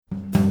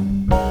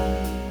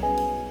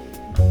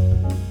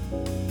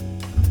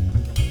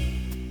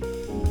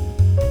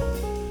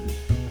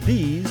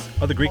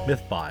are the Greek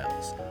Myth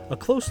Files, a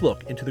close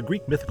look into the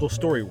Greek mythical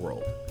story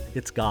world,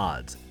 its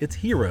gods, its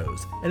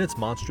heroes, and its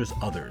monstrous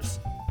others.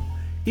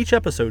 Each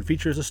episode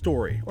features a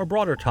story or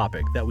broader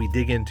topic that we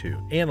dig into,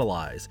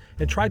 analyze,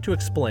 and try to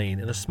explain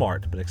in a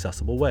smart but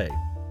accessible way.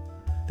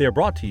 They are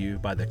brought to you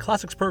by the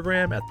Classics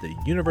program at the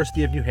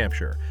University of New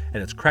Hampshire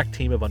and its crack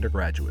team of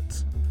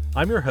undergraduates.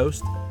 I'm your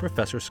host,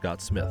 Professor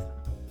Scott Smith.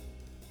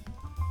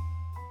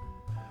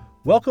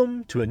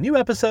 Welcome to a new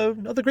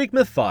episode of the Greek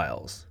Myth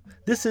Files.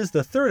 This is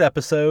the third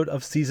episode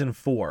of Season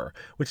 4,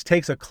 which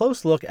takes a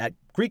close look at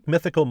Greek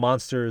mythical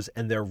monsters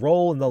and their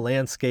role in the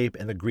landscape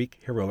and the Greek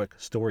heroic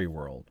story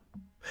world.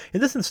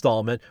 In this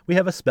installment, we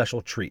have a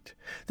special treat.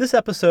 This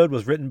episode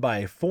was written by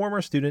a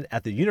former student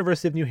at the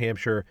University of New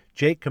Hampshire,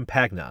 Jake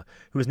Campagna,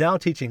 who is now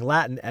teaching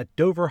Latin at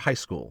Dover High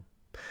School.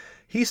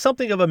 He's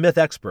something of a myth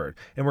expert,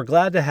 and we're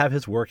glad to have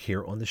his work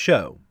here on the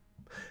show.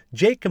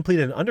 Jake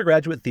completed an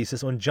undergraduate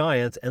thesis on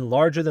giants and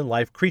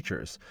larger-than-life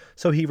creatures,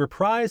 so he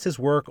reprised his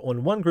work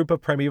on one group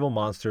of primeval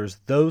monsters,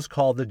 those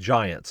called the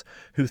Giants,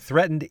 who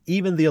threatened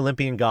even the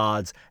Olympian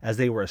gods as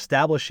they were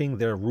establishing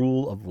their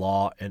rule of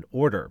law and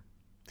order.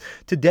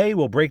 Today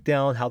we'll break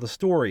down how the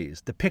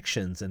stories,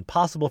 depictions, and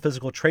possible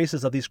physical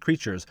traces of these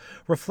creatures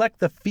reflect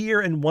the fear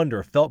and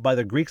wonder felt by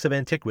the Greeks of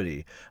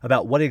antiquity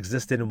about what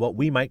existed in what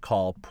we might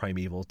call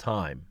primeval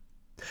time.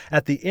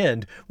 At the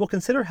end, we'll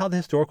consider how the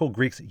historical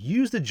Greeks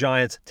used the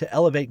giants to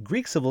elevate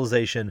Greek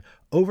civilization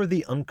over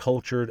the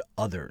uncultured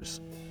others.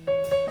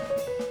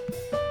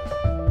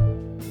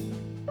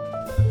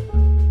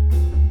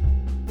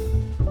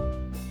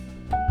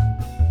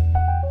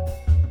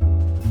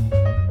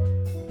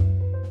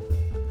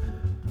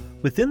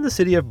 Within the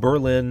city of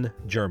Berlin,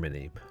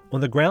 Germany, on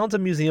the grounds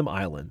of Museum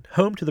Island,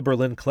 home to the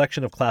Berlin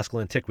Collection of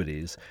Classical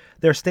Antiquities,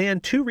 there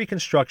stand two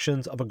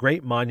reconstructions of a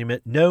great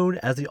monument known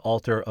as the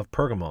Altar of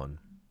Pergamon.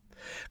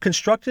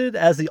 Constructed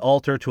as the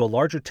altar to a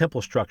larger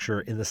temple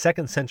structure in the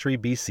 2nd century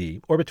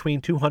BC, or between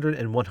 200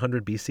 and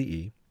 100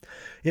 BCE,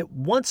 it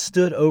once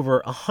stood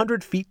over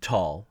 100 feet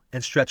tall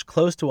and stretched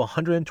close to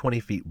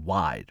 120 feet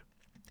wide.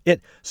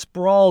 It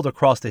sprawled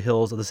across the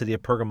hills of the city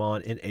of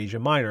Pergamon in Asia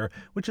Minor,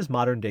 which is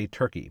modern-day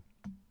Turkey.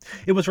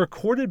 It was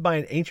recorded by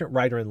an ancient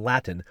writer in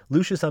Latin,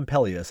 Lucius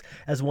Ampelius,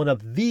 as one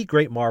of the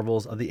great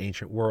marvels of the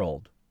ancient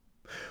world.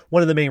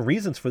 One of the main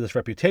reasons for this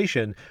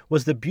reputation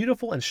was the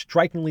beautiful and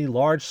strikingly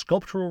large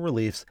sculptural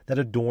reliefs that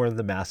adorn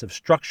the massive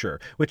structure,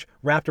 which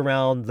wrapped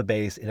around the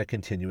base in a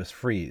continuous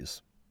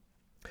frieze.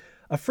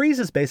 A frieze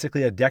is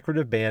basically a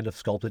decorative band of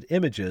sculpted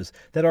images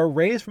that are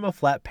raised from a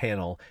flat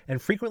panel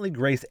and frequently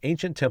grace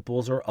ancient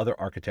temples or other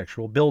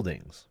architectural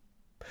buildings.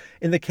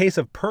 In the case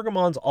of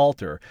Pergamon's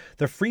altar,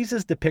 the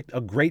friezes depict a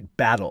great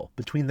battle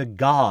between the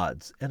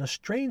gods and a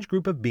strange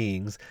group of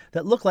beings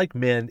that look like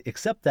men,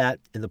 except that,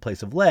 in the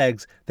place of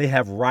legs, they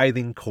have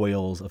writhing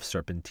coils of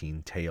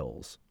serpentine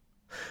tails.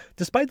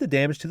 Despite the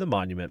damage to the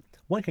monument,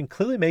 one can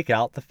clearly make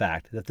out the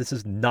fact that this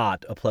is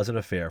not a pleasant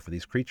affair for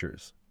these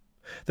creatures.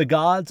 The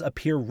gods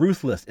appear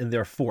ruthless in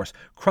their force,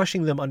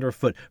 crushing them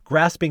underfoot,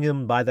 grasping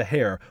them by the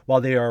hair while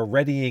they are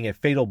readying a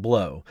fatal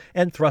blow,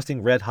 and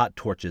thrusting red-hot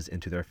torches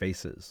into their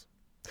faces.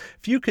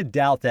 Few could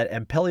doubt that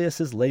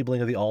Ampelius's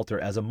labeling of the altar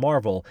as a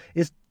marvel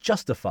is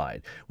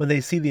justified when they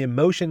see the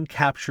emotion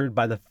captured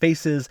by the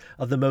faces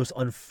of the most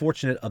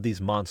unfortunate of these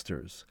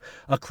monsters,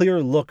 a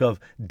clear look of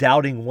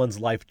doubting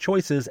one's life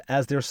choices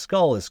as their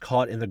skull is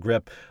caught in the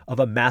grip of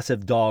a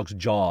massive dog's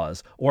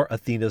jaws or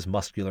Athena's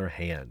muscular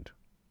hand.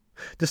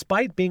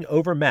 Despite being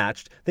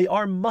overmatched, they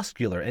are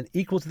muscular and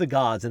equal to the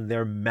gods in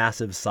their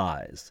massive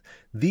size.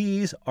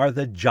 These are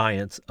the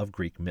giants of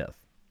Greek myth.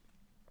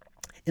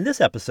 In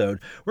this episode,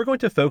 we're going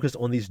to focus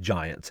on these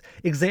giants,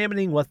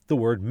 examining what the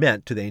word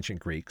meant to the ancient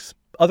Greeks,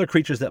 other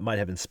creatures that might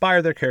have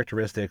inspired their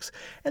characteristics,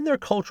 and their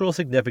cultural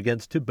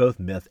significance to both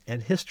myth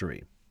and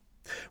history.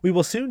 We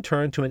will soon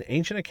turn to an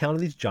ancient account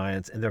of these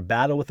giants and their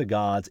battle with the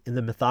gods in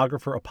the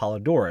mythographer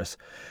Apollodorus,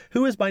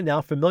 who is by now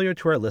familiar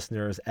to our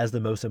listeners as the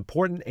most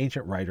important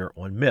ancient writer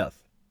on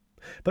myth.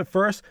 But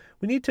first,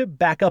 we need to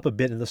back up a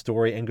bit in the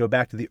story and go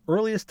back to the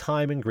earliest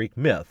time in Greek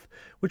myth,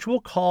 which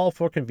we'll call,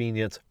 for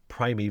convenience,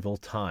 primeval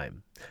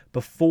time,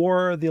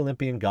 before the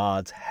Olympian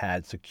gods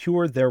had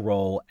secured their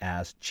role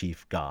as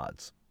chief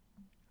gods.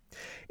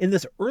 In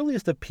this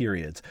earliest of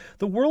periods,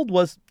 the world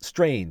was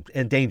strange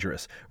and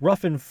dangerous,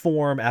 rough in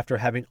form after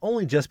having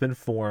only just been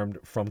formed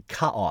from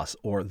Chaos,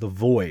 or the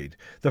void,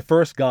 the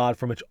first god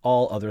from which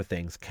all other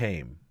things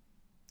came.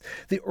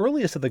 The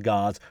earliest of the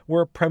gods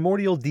were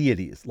primordial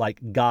deities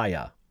like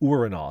Gaia,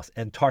 Uranos,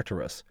 and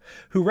Tartarus,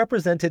 who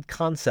represented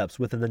concepts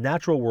within the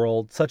natural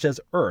world such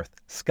as earth,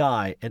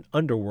 sky, and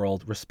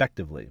underworld,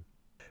 respectively.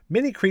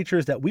 Many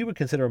creatures that we would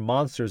consider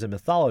monsters in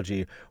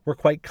mythology were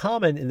quite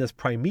common in this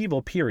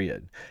primeval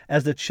period,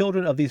 as the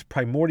children of these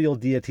primordial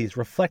deities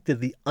reflected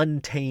the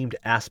untamed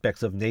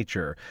aspects of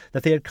nature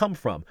that they had come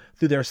from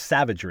through their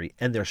savagery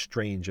and their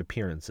strange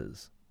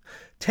appearances.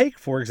 Take,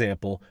 for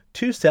example,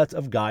 two sets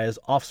of Gaia's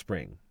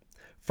offspring.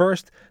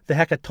 First, the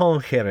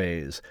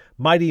Hekatoncheires,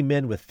 mighty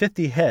men with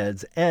 50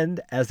 heads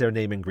and, as their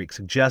name in Greek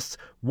suggests,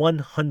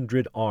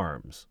 100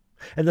 arms.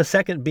 and the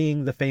second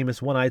being the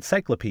famous one-eyed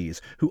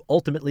Cyclopes, who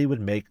ultimately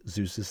would make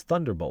Zeus's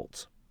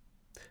thunderbolts.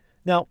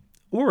 Now,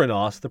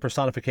 Uranos, the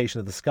personification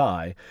of the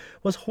sky,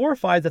 was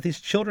horrified that these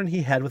children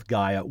he had with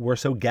Gaia were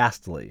so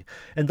ghastly,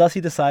 and thus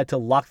he decided to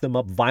lock them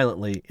up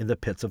violently in the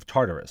pits of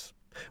Tartarus,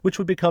 which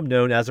would become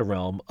known as a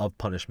realm of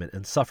punishment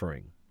and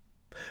suffering.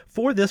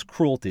 For this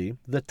cruelty,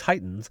 the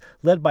Titans,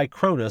 led by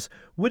Cronus,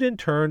 would in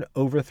turn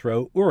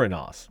overthrow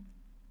Uranos.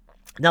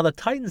 Now, the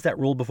Titans that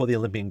ruled before the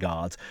Olympian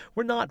gods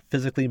were not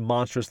physically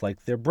monstrous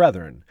like their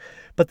brethren,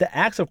 but the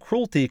acts of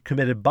cruelty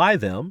committed by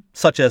them,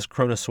 such as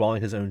Cronus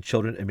swallowing his own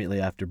children immediately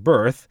after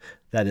birth,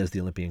 that is, the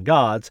Olympian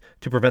gods,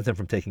 to prevent them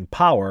from taking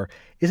power,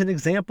 is an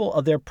example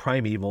of their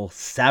primeval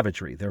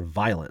savagery, their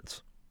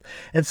violence.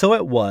 And so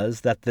it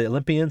was that the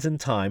Olympians in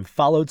time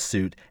followed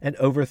suit and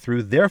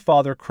overthrew their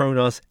father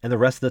Cronos and the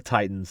rest of the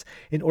Titans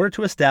in order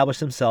to establish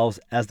themselves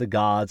as the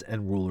gods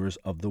and rulers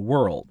of the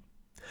world.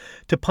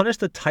 To punish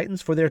the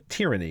Titans for their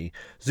tyranny,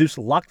 Zeus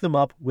locked them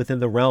up within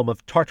the realm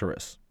of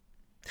Tartarus.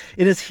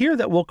 It is here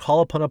that we'll call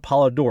upon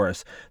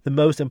Apollodorus, the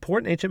most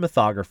important ancient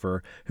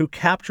mythographer, who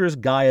captures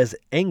Gaia's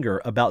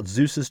anger about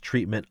Zeus's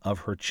treatment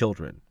of her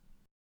children.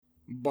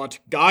 But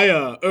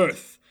Gaia,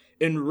 Earth,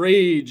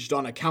 enraged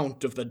on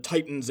account of the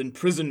Titans'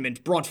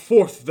 imprisonment, brought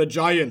forth the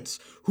giants,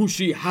 who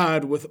she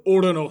had with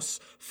Ouranos,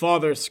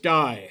 Father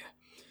Sky.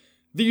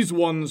 These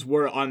ones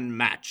were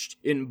unmatched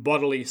in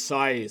bodily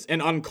size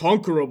and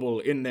unconquerable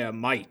in their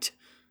might.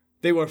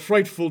 They were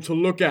frightful to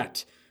look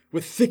at,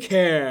 with thick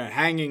hair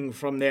hanging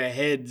from their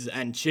heads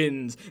and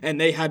chins, and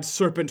they had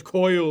serpent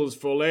coils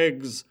for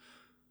legs.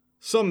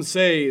 Some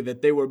say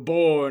that they were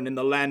born in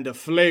the land of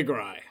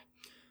Phlegrae,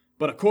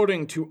 but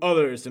according to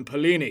others in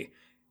Pallene,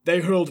 they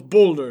hurled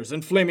boulders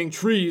and flaming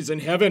trees in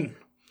heaven.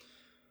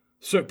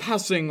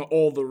 Surpassing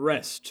all the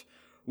rest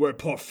were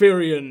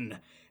Porphyrion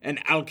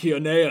and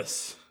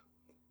Alcyoneus,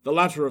 the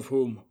latter of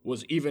whom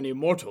was even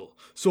immortal,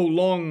 so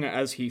long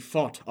as he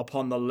fought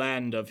upon the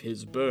land of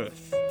his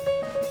birth.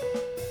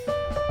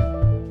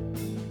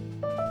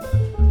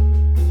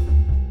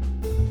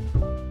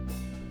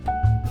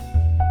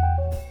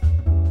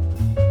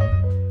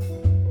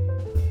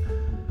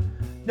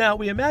 Now,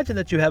 we imagine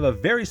that you have a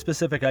very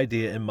specific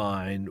idea in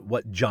mind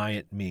what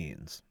giant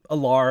means. A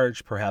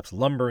large, perhaps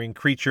lumbering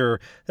creature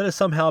that is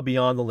somehow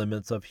beyond the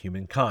limits of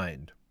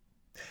humankind.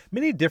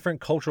 Many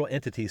different cultural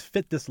entities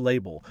fit this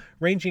label,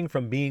 ranging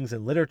from beings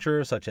in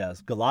literature such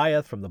as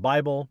Goliath from the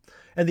Bible,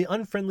 and the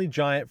unfriendly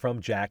giant from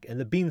Jack and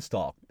the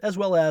Beanstalk, as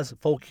well as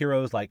folk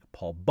heroes like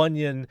Paul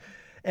Bunyan,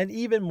 and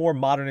even more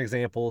modern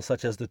examples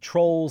such as the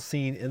trolls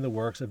seen in the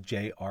works of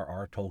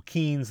J.R.R.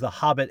 Tolkien's The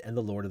Hobbit and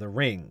The Lord of the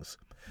Rings.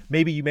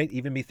 Maybe you might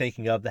even be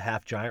thinking of the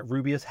half-giant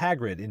Rubeus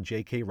Hagrid in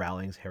J.K.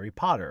 Rowling's Harry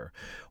Potter,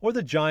 or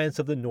the giants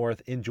of the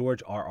North in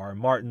George R.R.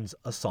 Martin's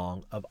A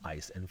Song of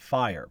Ice and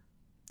Fire.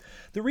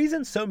 The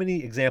reason so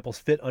many examples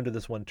fit under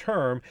this one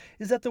term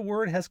is that the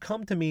word has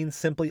come to mean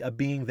simply a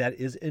being that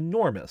is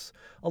enormous,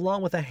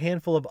 along with a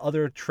handful of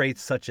other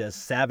traits such as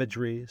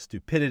savagery,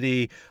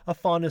 stupidity, a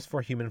fondness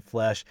for human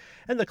flesh,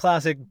 and the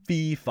classic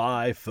fee,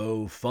 fi,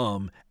 fo,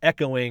 fum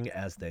echoing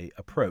as they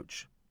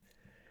approach.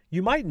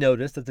 You might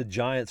notice that the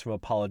giants from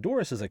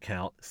Apollodorus'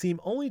 account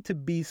seem only to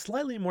be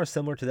slightly more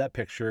similar to that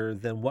picture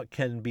than what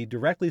can be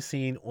directly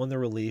seen on the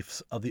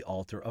reliefs of the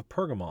altar of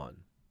Pergamon.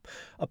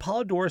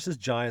 Apollodorus'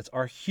 giants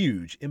are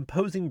huge,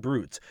 imposing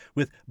brutes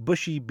with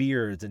bushy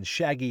beards and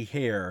shaggy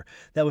hair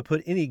that would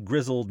put any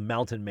grizzled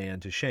mountain man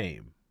to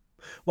shame.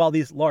 While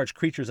these large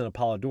creatures in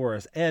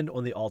Apollodorus and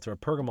on the altar of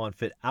Pergamon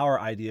fit our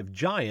idea of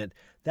giant,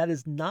 that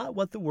is not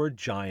what the word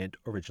giant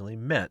originally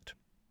meant.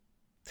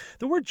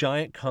 The word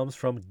giant comes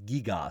from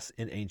gigos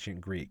in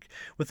ancient Greek,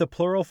 with the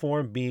plural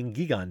form being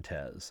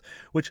gigantes,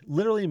 which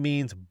literally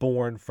means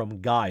born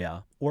from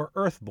Gaia or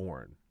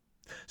earthborn.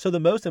 So the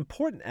most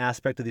important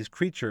aspect of these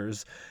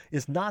creatures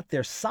is not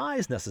their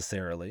size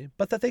necessarily,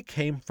 but that they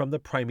came from the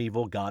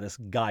primeval goddess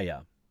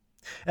Gaia.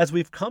 As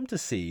we've come to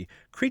see,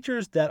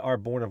 creatures that are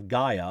born of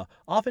Gaia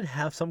often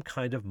have some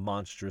kind of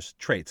monstrous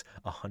traits,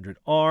 100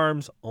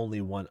 arms, only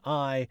one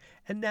eye,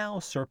 and now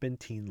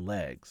serpentine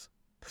legs.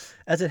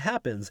 As it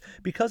happens,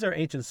 because our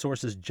ancient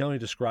sources generally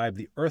describe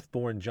the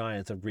earthborn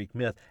giants of Greek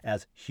myth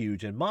as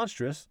huge and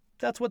monstrous,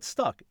 that's what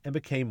stuck and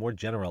became more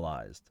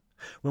generalized.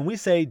 When we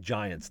say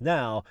giants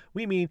now,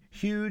 we mean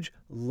huge,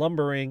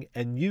 lumbering,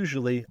 and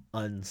usually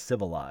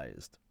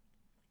uncivilized.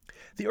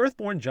 The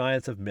earthborn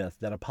giants of myth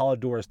that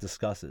Apollodorus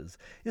discusses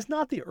is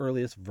not the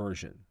earliest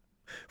version.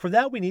 For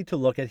that we need to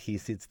look at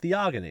Hesiod's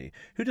Theogony,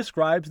 who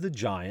describes the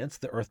giants,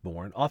 the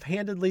earthborn,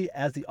 offhandedly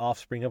as the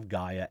offspring of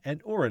Gaia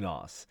and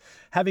Uranos,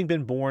 having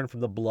been born from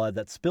the blood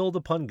that spilled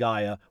upon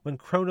Gaia when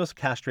Cronos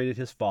castrated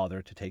his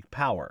father to take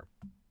power.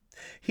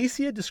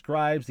 Hesiod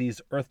describes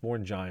these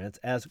earthborn giants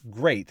as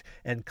great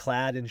and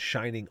clad in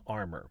shining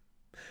armor.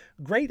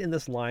 Great in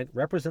this line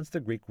represents the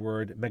Greek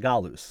word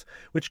megalus,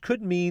 which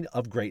could mean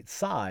of great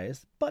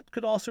size, but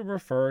could also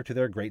refer to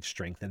their great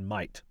strength and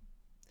might.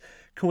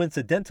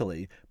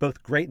 Coincidentally,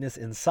 both greatness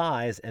in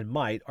size and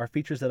might are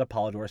features that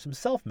Apollodorus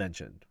himself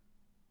mentioned.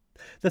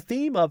 The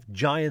theme of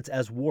giants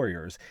as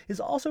warriors is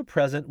also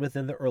present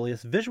within the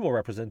earliest visual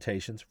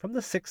representations from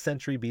the 6th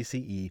century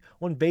BCE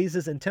on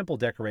vases and temple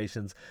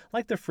decorations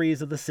like the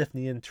frieze of the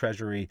Siphnian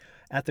treasury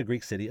at the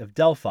Greek city of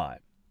Delphi.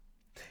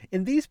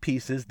 In these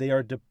pieces, they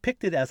are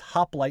depicted as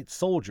hoplite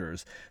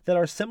soldiers that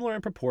are similar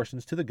in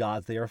proportions to the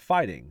gods they are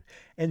fighting,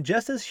 and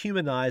just as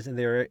humanized in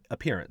their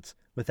appearance,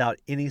 without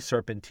any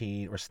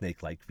serpentine or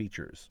snake-like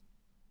features.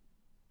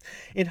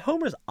 In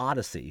Homer's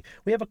Odyssey,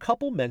 we have a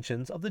couple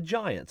mentions of the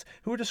giants,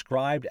 who are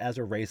described as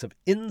a race of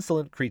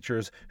insolent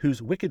creatures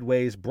whose wicked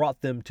ways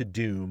brought them to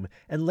doom,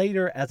 and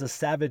later as a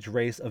savage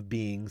race of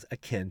beings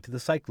akin to the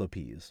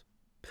Cyclopes.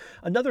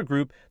 Another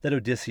group that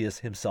Odysseus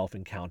himself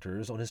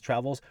encounters on his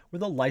travels were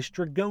the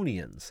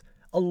Laestrygonians,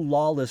 a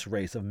lawless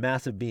race of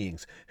massive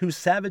beings whose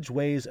savage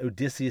ways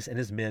Odysseus and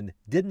his men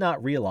did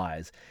not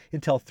realize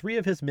until 3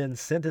 of his men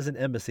sent as an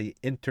embassy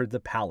entered the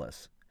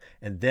palace.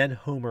 And then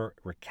Homer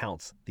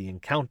recounts the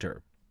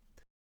encounter.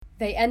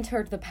 They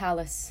entered the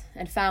palace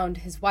and found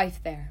his wife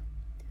there.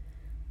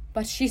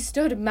 But she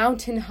stood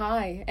mountain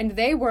high, and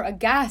they were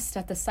aghast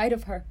at the sight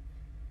of her.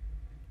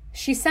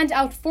 She sent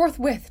out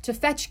forthwith to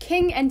fetch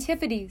King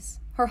Antiphates,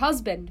 her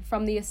husband,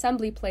 from the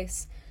assembly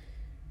place,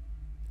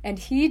 and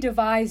he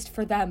devised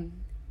for them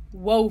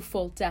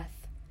woeful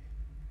death.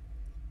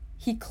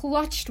 He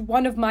clutched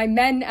one of my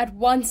men at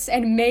once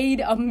and made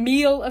a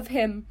meal of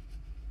him.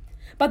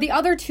 But the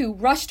other 2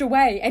 rushed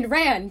away and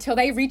ran till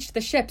they reached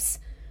the ships.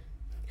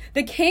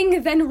 The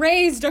king then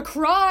raised a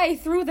cry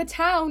through the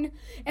town,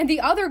 and the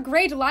other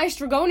great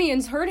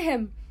Laestrygonians heard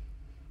him.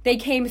 They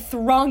came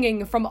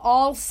thronging from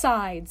all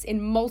sides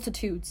in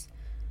multitudes,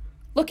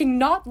 looking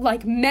not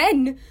like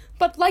men,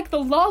 but like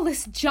the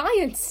lawless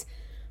giants.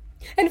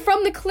 And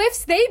from the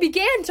cliffs they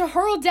began to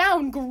hurl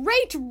down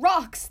great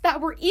rocks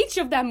that were each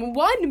of them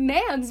one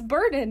man's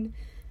burden.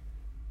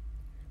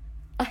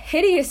 A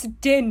hideous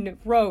din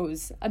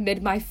rose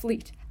amid my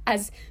fleet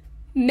as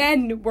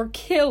men were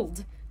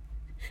killed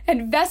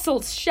and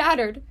vessels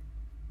shattered.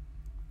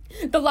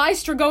 The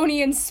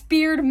Laestrygonians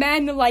speared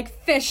men like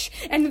fish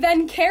and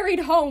then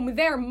carried home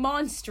their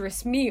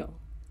monstrous meal.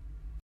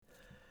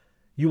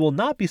 You will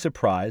not be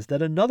surprised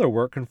that another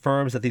work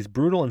confirms that these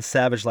brutal and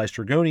savage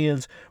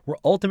Laestrygonians were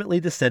ultimately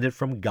descended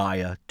from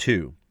Gaia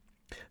too.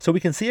 So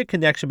we can see a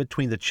connection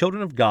between the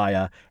children of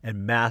Gaia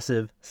and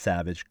massive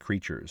savage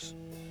creatures.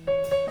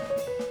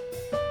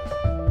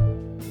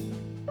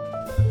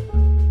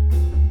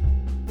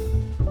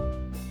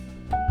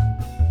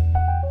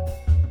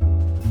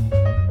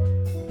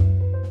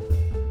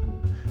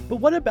 But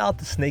what about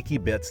the snaky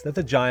bits that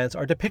the giants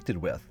are depicted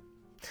with?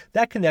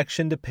 That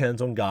connection depends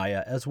on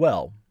Gaia as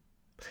well.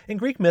 In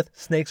Greek myth,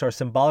 snakes are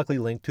symbolically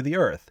linked to the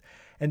earth,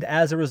 and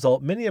as a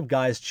result, many of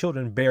Gaia's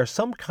children bear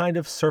some kind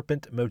of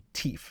serpent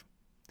motif.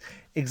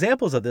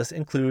 Examples of this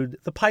include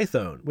the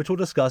Python, which we'll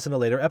discuss in a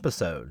later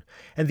episode,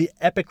 and the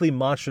epically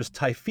monstrous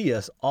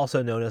Typhoeus,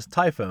 also known as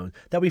Typhon,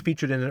 that we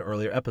featured in an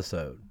earlier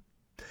episode.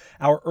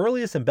 Our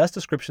earliest and best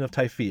description of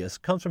Typhoeus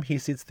comes from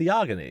Hesiod's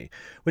Theogony,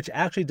 which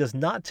actually does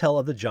not tell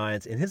of the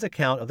giants in his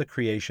account of the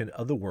creation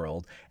of the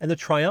world and the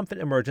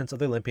triumphant emergence of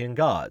the Olympian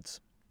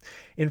gods.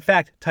 In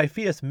fact,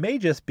 Typhoeus may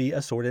just be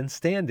a sort of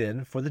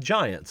stand-in for the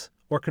giants,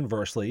 or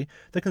conversely,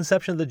 the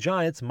conception of the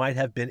giants might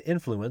have been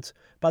influenced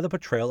by the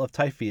portrayal of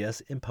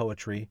Typhoeus in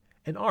poetry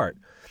and art.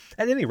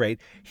 At any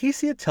rate,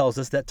 Hesiod tells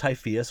us that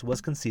Typhoeus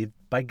was conceived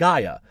by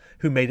Gaia,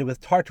 who mated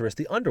with Tartarus,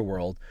 the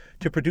underworld,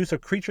 to produce a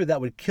creature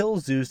that would kill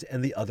Zeus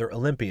and the other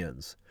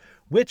Olympians,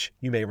 which,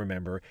 you may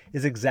remember,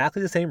 is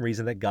exactly the same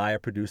reason that Gaia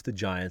produced the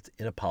giants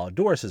in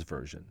Apollodorus'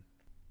 version.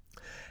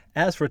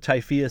 As for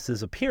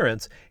Typhoeus'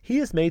 appearance, he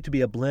is made to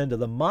be a blend of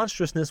the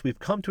monstrousness we've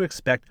come to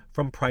expect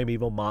from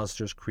primeval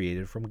monsters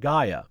created from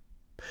Gaia.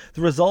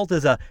 The result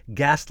is a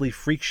ghastly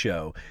freak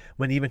show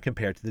when even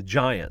compared to the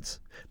giants.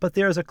 But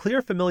there is a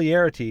clear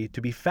familiarity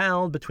to be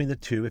found between the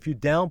two if you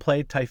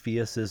downplay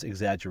Typhoeus'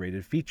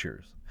 exaggerated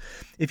features.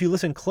 If you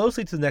listen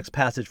closely to the next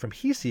passage from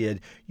Hesiod,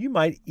 you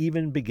might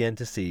even begin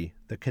to see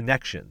the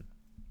connection.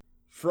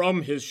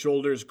 From his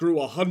shoulders grew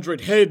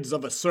 100 heads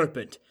of a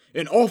serpent,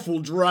 an awful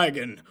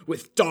dragon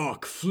with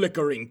dark,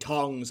 flickering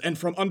tongues, and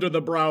from under the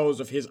brows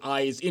of his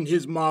eyes in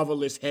his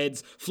marvelous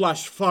heads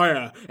flashed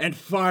fire, and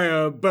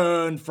fire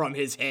burned from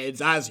his heads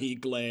as he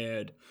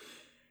glared.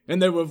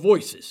 And there were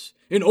voices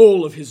in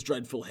all of his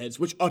dreadful heads,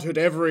 which uttered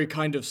every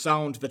kind of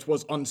sound that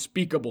was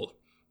unspeakable.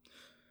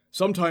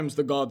 Sometimes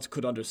the gods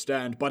could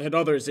understand, but at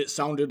others it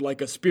sounded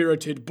like a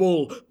spirited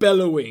bull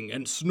bellowing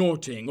and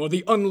snorting, or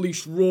the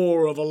unleashed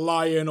roar of a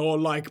lion, or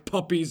like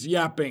puppies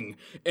yapping,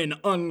 an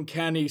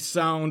uncanny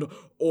sound,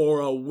 or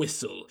a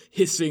whistle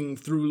hissing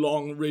through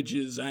long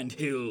ridges and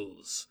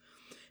hills.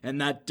 And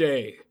that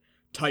day,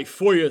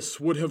 Typhoeus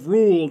would have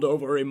ruled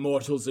over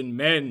immortals and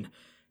men,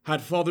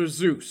 had Father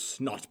Zeus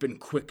not been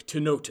quick to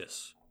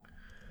notice.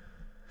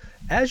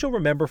 As you'll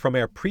remember from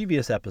our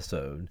previous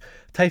episode,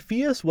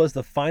 Typhoeus was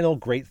the final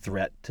great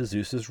threat to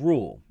Zeus's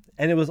rule,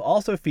 and it was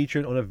also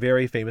featured on a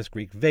very famous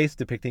Greek vase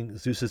depicting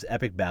Zeus's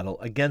epic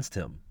battle against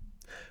him.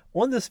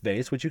 On this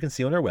vase, which you can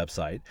see on our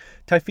website,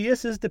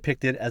 Typhoeus is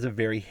depicted as a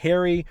very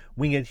hairy,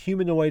 winged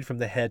humanoid from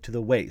the head to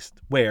the waist,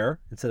 where,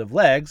 instead of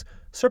legs,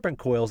 serpent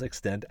coils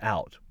extend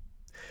out.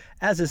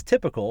 As is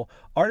typical,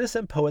 artists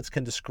and poets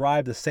can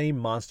describe the same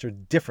monster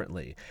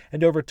differently,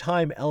 and over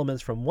time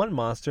elements from one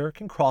monster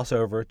can cross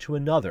over to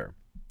another.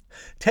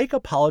 Take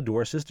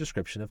Apollodorus'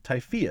 description of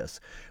Typhoeus,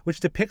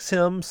 which depicts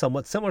him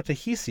somewhat similar to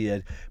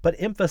Hesiod, but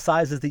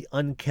emphasizes the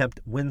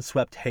unkempt,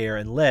 windswept hair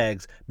and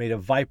legs made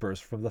of vipers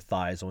from the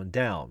thighs on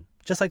down,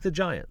 just like the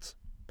giants.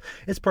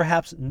 It's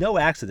perhaps no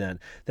accident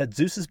that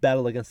Zeus's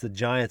battle against the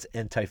giants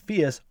and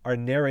Typhoeus are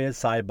narrated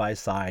side by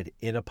side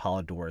in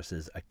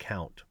Apollodorus'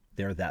 account.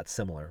 They're that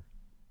similar.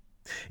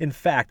 In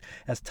fact,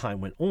 as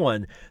time went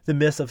on, the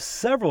myths of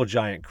several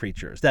giant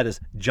creatures, that is,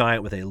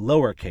 giant with a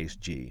lowercase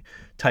g,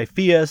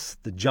 Typhoeus,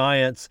 the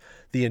giants,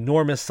 the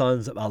enormous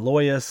sons of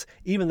Aloeus,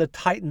 even the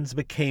Titans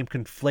became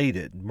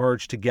conflated,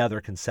 merged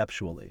together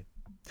conceptually.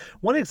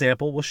 One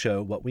example will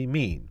show what we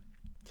mean.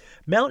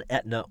 Mount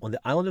Etna on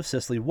the island of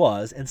Sicily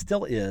was, and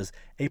still is,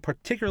 a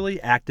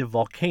particularly active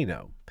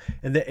volcano,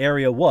 and the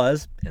area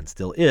was, and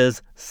still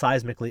is,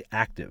 seismically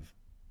active.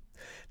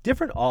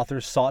 Different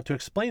authors sought to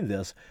explain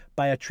this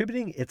by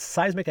attributing its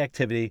seismic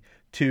activity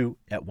to,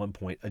 at one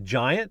point, a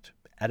giant,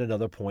 at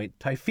another point,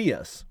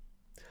 Typhoeus.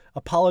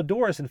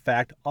 Apollodorus, in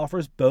fact,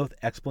 offers both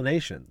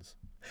explanations.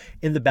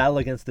 In the battle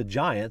against the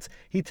giants,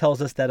 he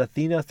tells us that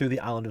Athena threw the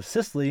island of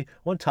Sicily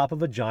on top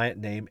of a giant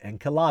named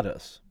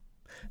Enceladus.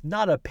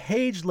 Not a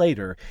page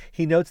later,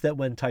 he notes that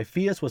when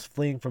Typhoeus was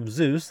fleeing from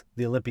Zeus,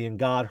 the Olympian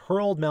god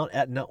hurled Mount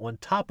Etna on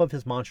top of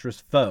his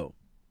monstrous foe.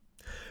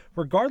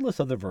 Regardless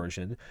of the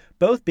version,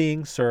 both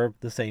beings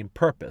served the same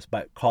purpose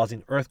by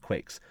causing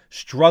earthquakes,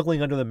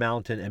 struggling under the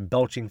mountain and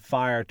belching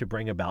fire to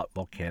bring about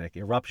volcanic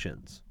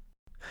eruptions.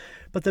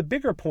 But the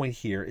bigger point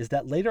here is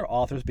that later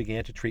authors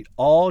began to treat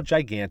all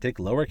gigantic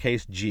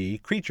lowercase g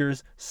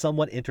creatures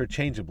somewhat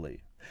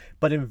interchangeably,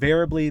 but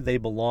invariably they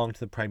belong to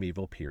the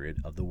primeval period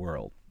of the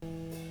world.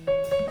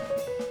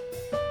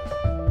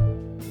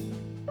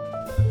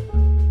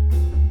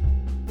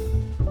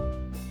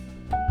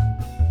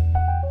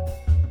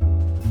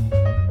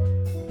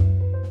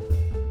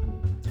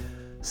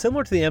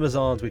 Similar to the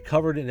Amazons we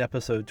covered in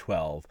episode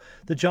 12,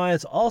 the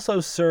giants also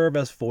serve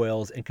as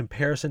foils in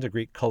comparison to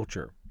Greek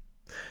culture.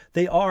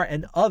 They are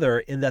an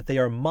other in that they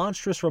are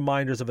monstrous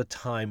reminders of a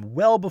time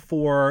well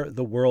before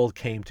the world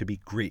came to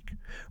be Greek,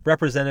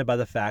 represented by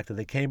the fact that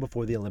they came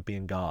before the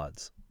Olympian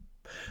gods.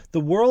 The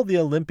world the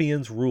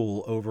Olympians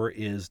rule over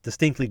is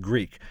distinctly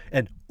Greek,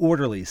 an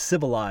orderly,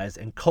 civilized,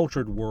 and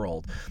cultured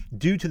world,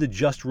 due to the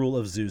just rule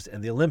of Zeus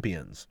and the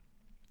Olympians.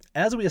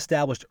 As we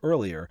established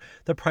earlier,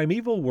 the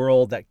primeval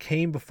world that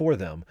came before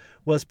them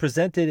was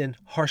presented in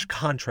harsh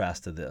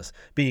contrast to this,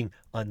 being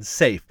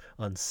unsafe,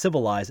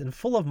 uncivilized, and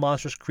full of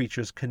monstrous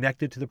creatures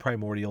connected to the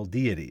primordial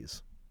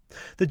deities.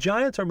 The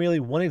giants are merely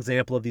one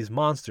example of these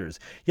monsters,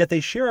 yet they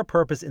share a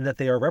purpose in that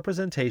they are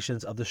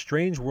representations of the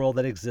strange world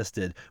that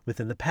existed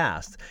within the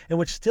past, and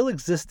which still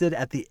existed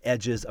at the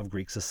edges of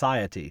Greek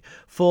society,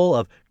 full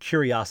of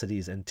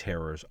curiosities and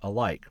terrors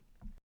alike.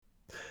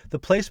 The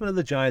placement of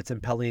the giants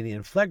in Pallene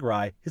and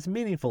Phlegrae is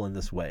meaningful in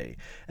this way,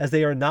 as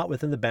they are not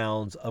within the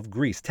bounds of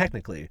Greece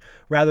technically,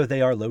 rather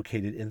they are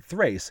located in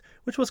Thrace,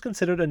 which was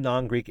considered a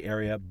non-Greek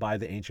area by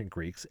the ancient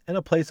Greeks and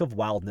a place of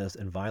wildness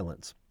and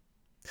violence.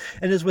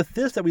 And it is with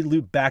this that we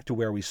loop back to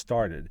where we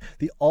started,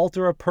 the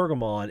altar of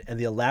Pergamon and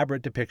the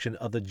elaborate depiction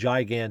of the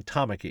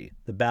Gigantomachy,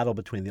 the battle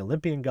between the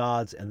Olympian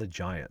gods and the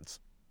giants.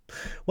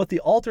 What the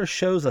altar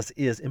shows us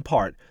is, in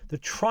part, the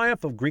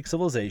triumph of Greek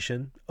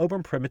civilization over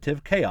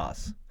primitive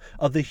chaos,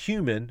 of the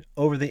human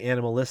over the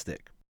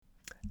animalistic.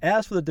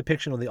 As for the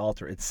depiction on the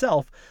altar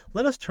itself,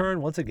 let us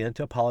turn once again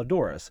to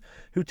Apollodorus,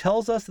 who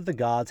tells us that the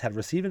gods had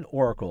received an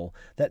oracle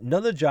that none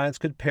of the giants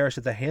could perish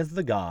at the hands of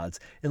the gods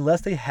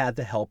unless they had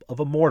the help of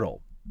a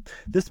mortal.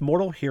 This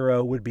mortal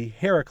hero would be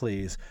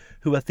Heracles,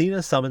 who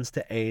Athena summons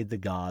to aid the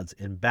gods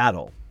in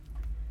battle.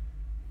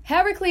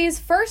 Heracles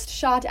first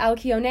shot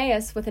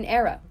Alcyoneus with an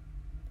arrow,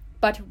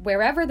 but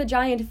wherever the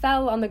giant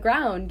fell on the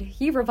ground,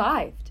 he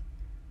revived.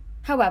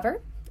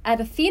 However, at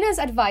Athena's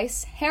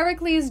advice,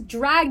 Heracles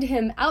dragged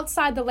him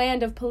outside the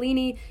land of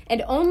Pallene,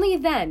 and only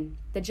then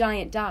the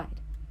giant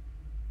died.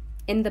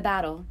 In the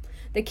battle,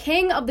 the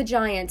king of the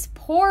giants,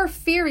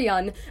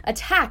 Porphyrion,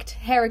 attacked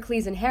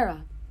Heracles and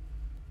Hera.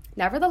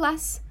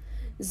 Nevertheless,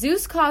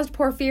 Zeus caused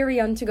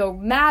Porphyrion to go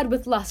mad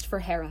with lust for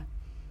Hera,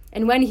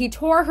 and when he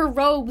tore her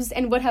robes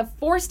and would have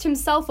forced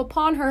himself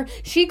upon her,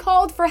 she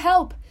called for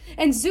help,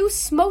 and Zeus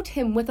smote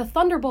him with a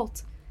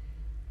thunderbolt.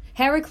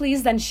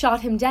 Heracles then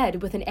shot him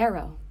dead with an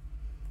arrow.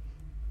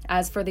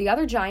 As for the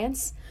other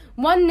giants,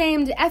 one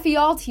named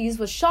Ephialtes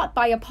was shot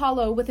by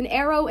Apollo with an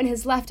arrow in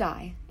his left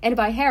eye, and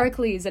by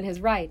Heracles in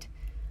his right.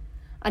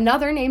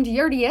 Another named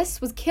Eurydius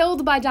was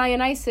killed by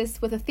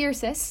Dionysus with a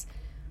thyrsus,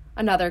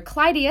 another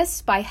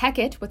Clydius by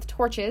Hecate with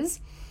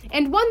torches,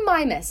 and one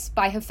Mimas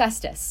by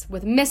Hephaestus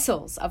with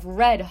missiles of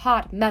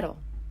red-hot metal.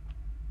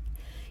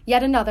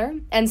 Yet another,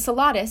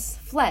 Enceladus,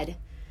 fled,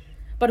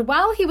 But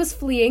while he was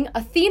fleeing,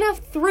 Athena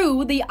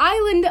threw the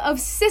island of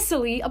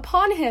Sicily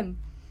upon him.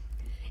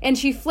 And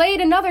she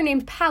flayed another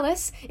named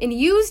Pallas and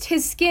used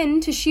his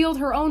skin to shield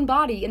her own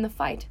body in the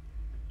fight.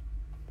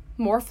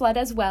 More fled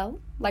as well,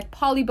 like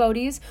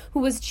Polybotes,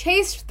 who was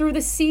chased through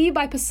the sea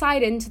by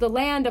Poseidon to the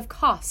land of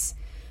Cos,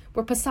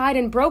 where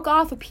Poseidon broke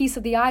off a piece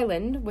of the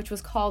island, which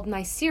was called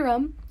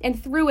Nicerum,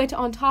 and threw it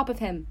on top of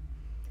him.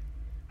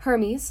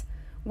 Hermes,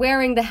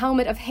 wearing the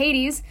helmet of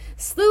Hades,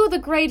 slew the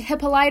great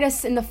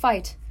Hippolytus in the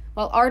fight,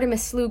 while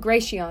Artemis slew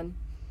Gratian.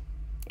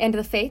 And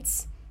the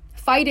Fates,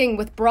 fighting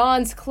with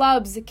bronze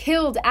clubs,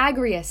 killed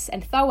Agrius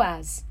and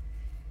Thoas.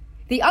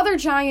 The other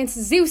giants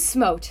Zeus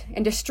smote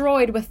and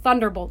destroyed with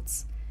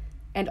thunderbolts,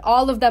 and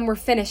all of them were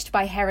finished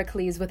by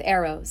Heracles with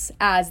arrows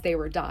as they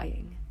were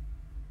dying.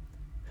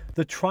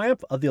 The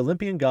triumph of the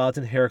Olympian gods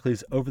and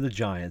Heracles over the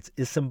giants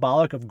is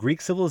symbolic of Greek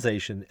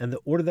civilization and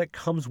the order that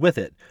comes with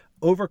it,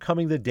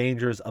 overcoming the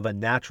dangers of a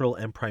natural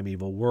and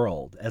primeval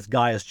world, as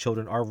Gaia's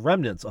children are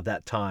remnants of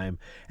that time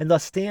and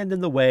thus stand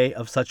in the way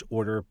of such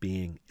order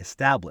being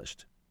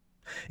established.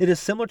 It is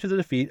similar to the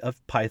defeat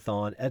of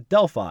Python at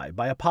Delphi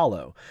by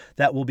Apollo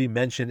that will be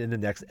mentioned in the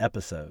next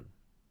episode.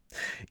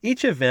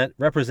 Each event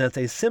represents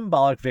a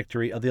symbolic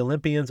victory of the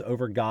Olympians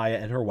over Gaia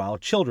and her wild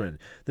children,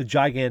 the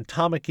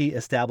Gigantomachy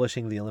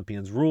establishing the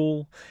Olympians'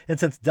 rule, and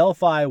since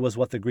Delphi was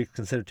what the Greeks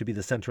considered to be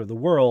the center of the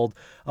world,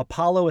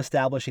 Apollo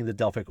establishing the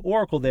Delphic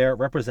oracle there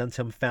represents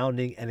him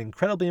founding an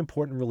incredibly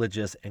important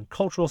religious and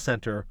cultural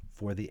center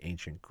for the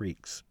ancient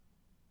Greeks.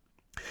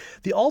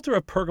 The altar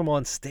of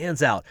Pergamon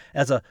stands out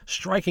as a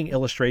striking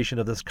illustration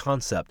of this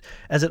concept,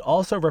 as it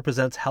also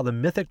represents how the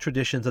mythic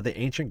traditions of the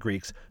ancient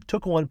Greeks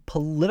took on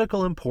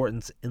political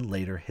importance in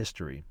later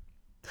history.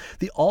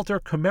 The altar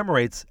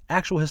commemorates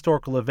actual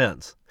historical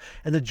events,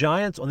 and the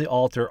giants on the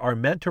altar are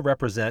meant to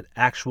represent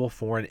actual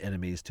foreign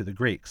enemies to the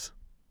Greeks.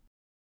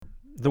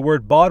 The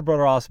word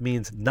barbaros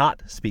means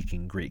not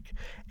speaking Greek,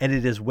 and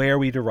it is where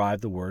we derive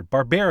the word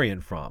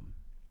barbarian from.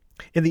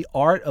 In the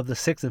art of the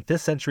 6th and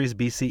 5th centuries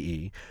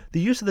BCE, the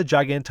use of the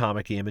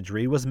Gigantomachy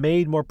imagery was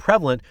made more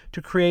prevalent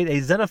to create a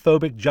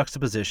xenophobic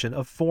juxtaposition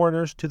of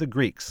foreigners to the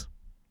Greeks.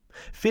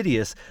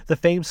 Phidias, the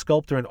famed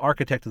sculptor and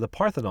architect of the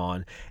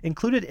Parthenon,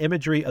 included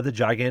imagery of the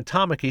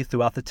Gigantomachy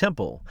throughout the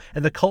temple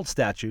and the cult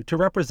statue to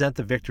represent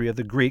the victory of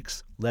the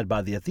Greeks, led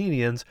by the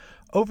Athenians,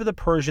 over the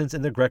Persians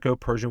in the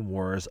Greco-Persian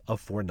Wars of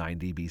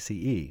 490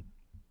 BCE.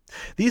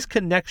 These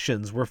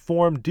connections were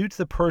formed due to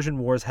the Persian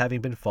Wars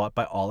having been fought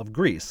by all of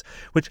Greece,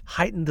 which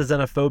heightened the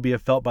xenophobia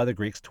felt by the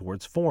Greeks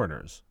towards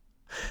foreigners.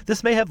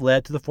 This may have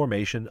led to the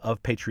formation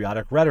of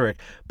patriotic rhetoric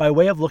by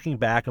way of looking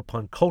back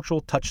upon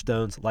cultural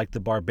touchstones like the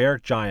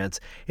barbaric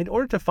giants in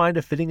order to find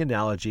a fitting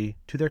analogy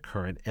to their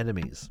current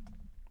enemies.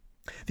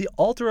 The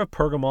altar of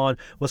Pergamon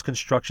was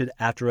constructed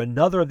after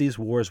another of these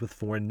wars with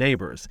foreign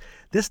neighbors,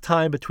 this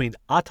time between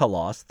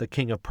Attalos, the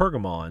king of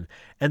Pergamon,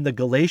 and the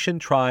Galatian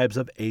tribes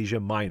of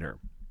Asia Minor.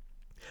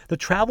 The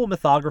travel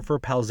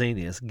mythographer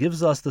Pausanias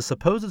gives us the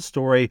supposed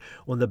story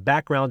on the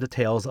background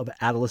details of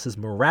Attalus'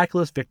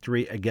 miraculous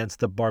victory against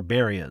the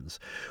barbarians,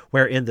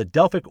 wherein the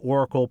Delphic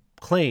oracle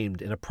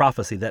claimed in a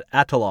prophecy that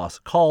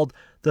Attalos, called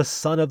the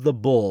son of the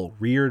bull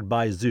reared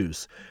by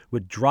Zeus,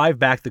 would drive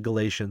back the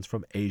Galatians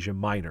from Asia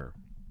Minor.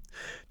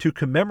 To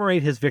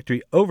commemorate his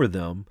victory over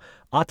them,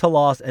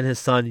 Attalos and his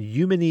son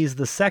Eumenes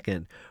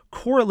II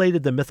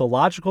correlated the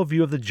mythological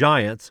view of the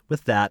giants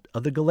with that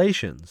of the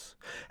Galatians,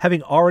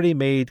 having already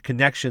made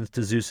connections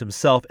to Zeus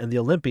himself and the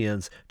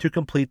Olympians to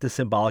complete the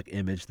symbolic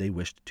image they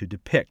wished to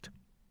depict.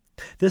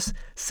 This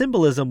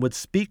symbolism would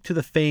speak to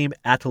the fame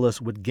Attalus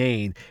would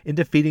gain in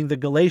defeating the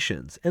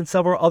Galatians and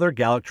several other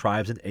Gallic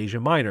tribes in Asia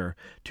Minor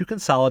to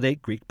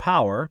consolidate Greek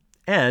power,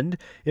 and,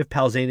 if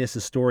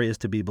Pausanias' story is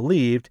to be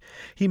believed,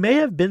 he may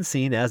have been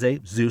seen as a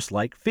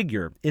Zeus-like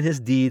figure in his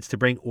deeds to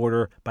bring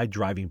order by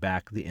driving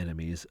back the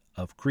enemies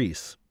of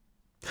Greece.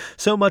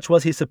 So much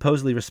was he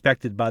supposedly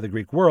respected by the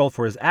Greek world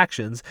for his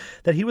actions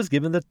that he was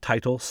given the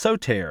title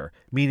Soter,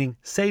 meaning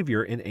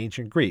savior in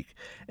ancient Greek,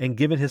 and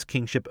given his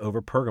kingship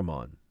over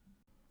Pergamon.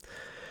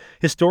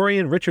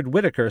 Historian Richard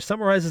Whitaker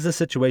summarizes the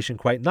situation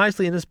quite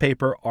nicely in his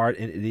paper Art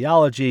and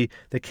Ideology,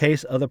 The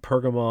Case of the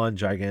Pergamon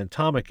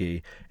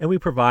Gigantomachy, and we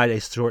provide a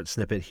short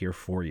snippet here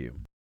for you.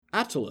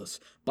 Attalus,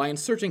 by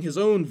inserting his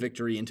own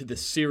victory into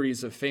this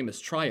series of famous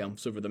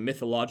triumphs over the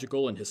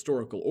mythological and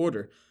historical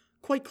order,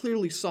 quite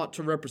clearly sought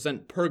to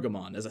represent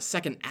Pergamon as a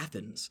second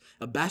Athens,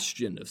 a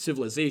bastion of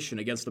civilization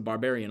against the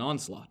barbarian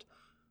onslaught.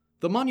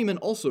 The monument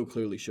also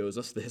clearly shows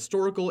us the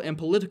historical and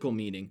political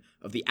meaning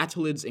of the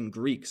Attalids and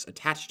Greeks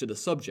attached to the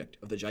subject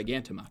of the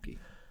Gigantomachy.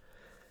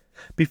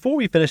 Before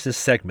we finish this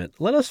segment,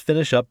 let us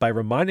finish up by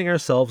reminding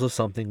ourselves of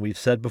something we've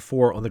said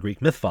before on the Greek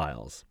Myth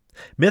Files.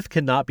 Myth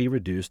cannot be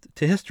reduced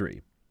to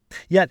history.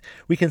 Yet,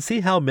 we can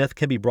see how myth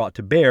can be brought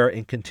to bear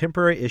in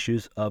contemporary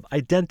issues of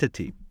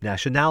identity,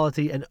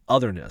 nationality, and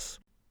otherness.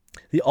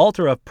 The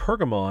altar of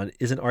Pergamon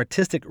is an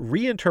artistic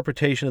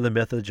reinterpretation of the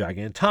myth of the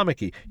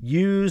Gigantomachy,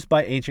 used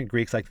by ancient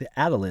Greeks like the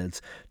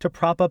Attalids to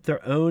prop up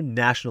their own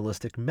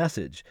nationalistic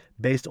message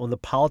based on the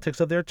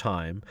politics of their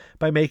time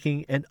by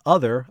making an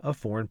other of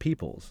foreign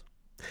peoples.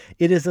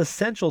 It is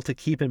essential to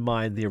keep in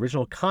mind the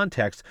original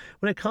context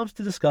when it comes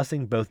to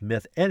discussing both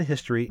myth and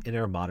history in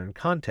our modern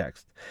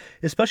context,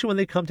 especially when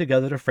they come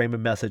together to frame a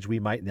message we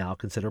might now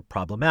consider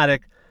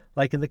problematic,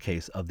 like in the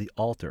case of the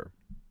altar.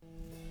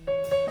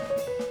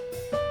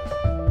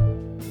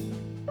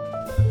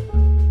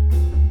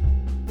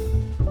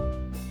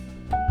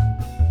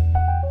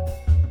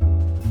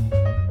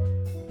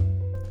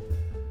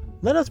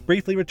 Let us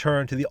briefly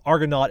return to the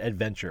Argonaut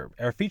adventure,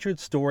 our featured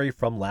story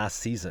from last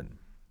season.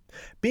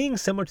 Being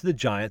similar to the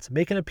giants,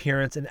 make an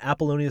appearance in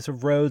Apollonius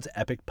of Rhodes'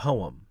 epic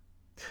poem.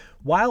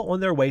 While on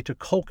their way to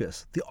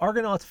Colchis, the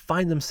Argonauts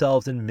find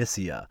themselves in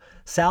Mysia,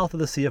 south of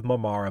the Sea of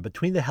Marmara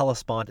between the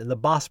Hellespont and the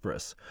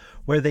Bosporus,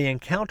 where they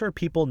encounter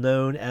people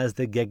known as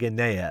the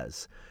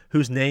Gegenaes,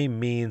 whose name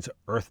means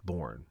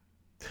earthborn.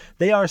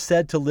 They are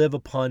said to live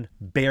upon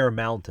Bear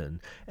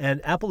Mountain, and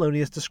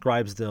Apollonius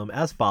describes them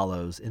as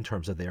follows in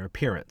terms of their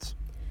appearance.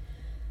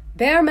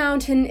 Bear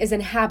Mountain is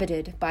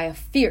inhabited by a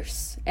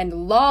fierce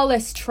and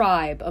lawless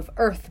tribe of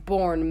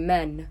earth-born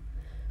men,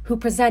 who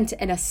present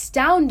an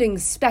astounding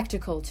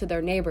spectacle to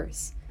their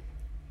neighbors.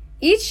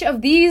 Each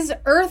of these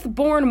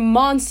earth-born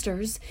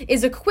monsters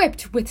is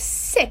equipped with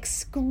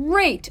 6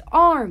 great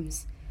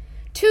arms,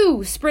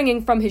 2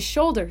 springing from his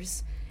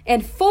shoulders,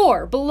 and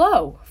 4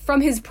 below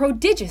from his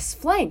prodigious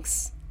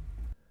flanks.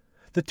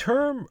 The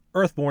term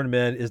earthborn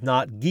men is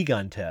not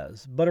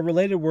gigantes, but a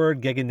related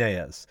word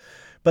Gegenaes,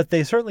 but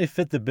they certainly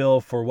fit the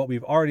bill for what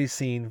we've already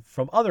seen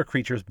from other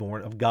creatures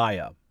born of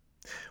Gaia.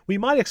 We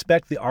might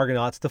expect the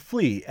Argonauts to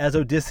flee, as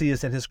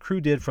Odysseus and his crew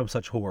did from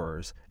such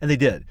horrors, and they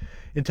did,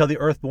 until the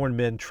earthborn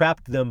men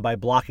trapped them by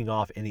blocking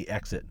off any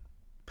exit.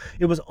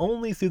 It was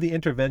only through the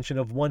intervention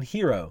of one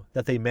hero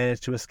that they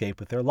managed to escape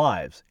with their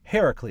lives,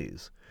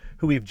 Heracles,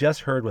 who we've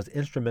just heard was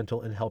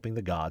instrumental in helping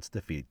the gods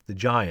defeat the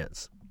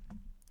giants.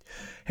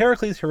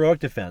 Heracles' heroic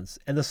defense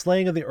and the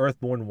slaying of the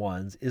earthborn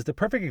ones is the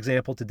perfect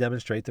example to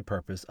demonstrate the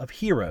purpose of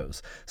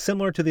heroes,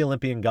 similar to the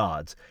Olympian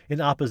gods, in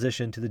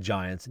opposition to the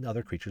giants and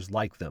other creatures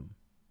like them.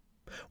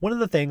 One of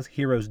the things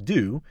heroes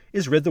do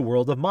is rid the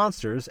world of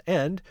monsters,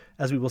 and,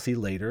 as we will see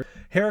later,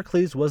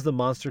 Heracles was the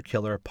monster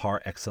killer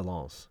par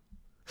excellence.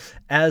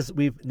 As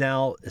we've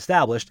now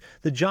established,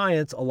 the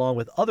giants, along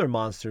with other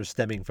monsters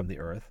stemming from the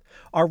earth,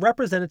 are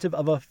representative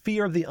of a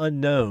fear of the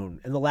unknown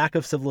and the lack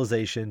of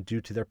civilization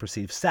due to their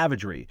perceived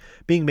savagery,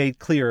 being made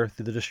clear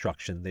through the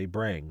destruction they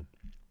bring.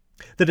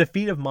 The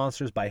defeat of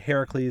monsters by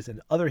Heracles and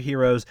other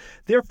heroes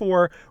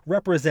therefore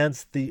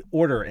represents the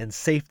order and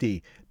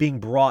safety being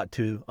brought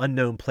to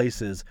unknown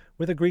places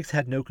where the Greeks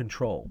had no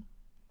control.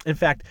 In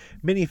fact,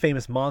 many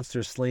famous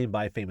monsters slain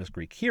by famous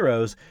Greek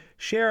heroes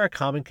share a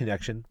common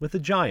connection with the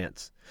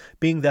giants,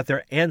 being that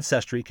their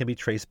ancestry can be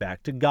traced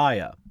back to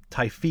Gaia,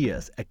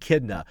 Typhoeus,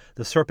 Echidna,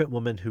 the serpent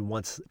woman who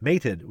once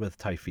mated with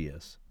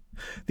Typhoeus.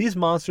 These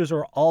monsters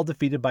are all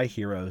defeated by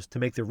heroes to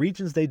make the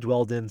regions they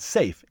dwelled in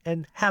safe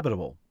and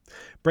habitable,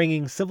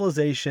 bringing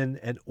civilization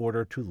and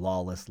order to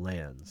lawless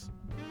lands.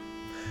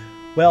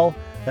 Well,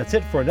 that's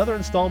it for another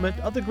installment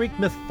of the Greek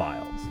Myth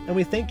Files, and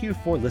we thank you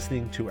for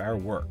listening to our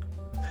work.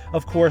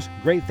 Of course,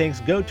 great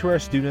thanks go to our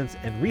students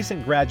and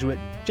recent graduate,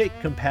 Jake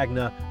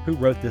Campagna, who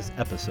wrote this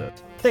episode.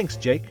 Thanks,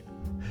 Jake.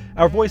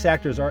 Our voice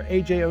actors are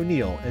AJ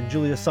O'Neill and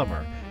Julia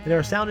Summer, and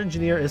our sound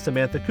engineer is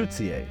Samantha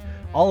Coutier.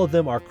 All of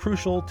them are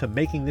crucial to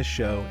making this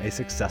show a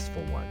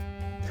successful one.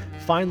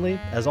 Finally,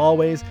 as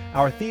always,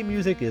 our theme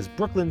music is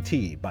Brooklyn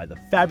Tea by the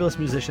fabulous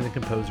musician and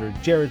composer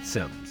Jared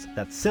Sims.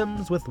 That's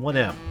Sims with one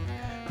M.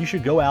 You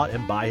should go out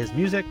and buy his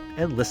music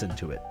and listen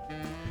to it.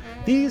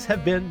 These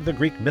have been the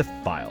Greek Myth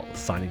Files,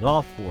 signing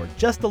off for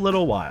just a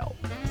little while.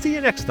 See you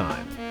next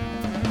time.